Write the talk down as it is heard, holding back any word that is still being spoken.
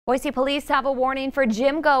Boise police have a warning for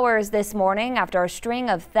gym goers this morning after a string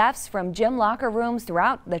of thefts from gym locker rooms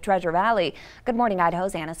throughout the Treasure Valley. Good morning,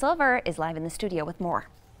 Idaho's Anna Silver is live in the studio with more.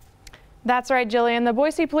 That's right, Jillian. The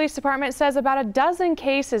Boise Police Department says about a dozen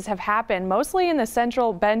cases have happened, mostly in the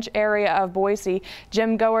Central Bench area of Boise.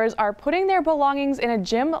 Gym goers are putting their belongings in a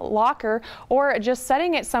gym locker or just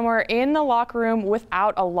setting it somewhere in the locker room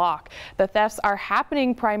without a lock. The thefts are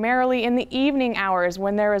happening primarily in the evening hours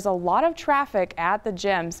when there is a lot of traffic at the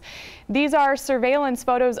gyms. These are surveillance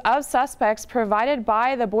photos of suspects provided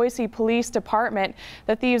by the Boise Police Department.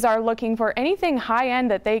 The thieves are looking for anything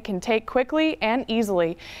high-end that they can take quickly and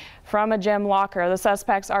easily from a gym locker. The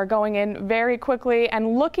suspects are going in very quickly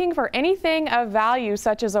and looking for anything of value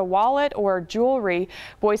such as a wallet or jewelry.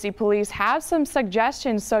 Boise police have some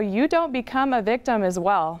suggestions so you don't become a victim as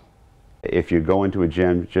well. If you go into a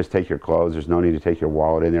gym, just take your clothes. There's no need to take your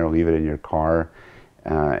wallet in there. Leave it in your car.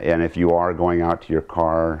 And if you are going out to your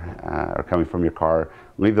car or coming from your car,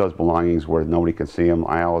 leave those belongings where nobody can see them.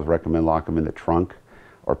 I always recommend lock them in the trunk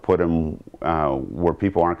or put them where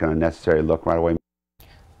people aren't going to necessarily look right away.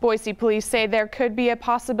 Boise police say there could be a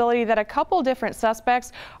possibility that a couple different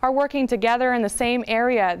suspects are working together in the same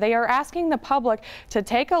area. They are asking the public to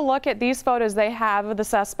take a look at these photos they have of the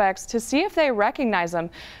suspects to see if they recognize them.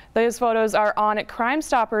 Those photos are on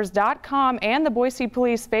crimestoppers.com and the Boise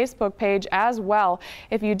Police Facebook page as well.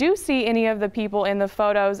 If you do see any of the people in the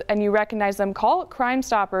photos and you recognize them, call Crime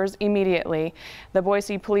Stoppers immediately. The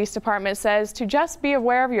Boise Police Department says to just be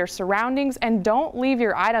aware of your surroundings and don't leave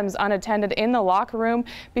your items unattended in the locker room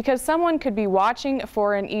because someone could be watching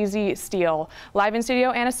for an easy steal. Live in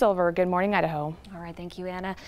studio, Anna Silver. Good morning, Idaho. All right, thank you, Anna.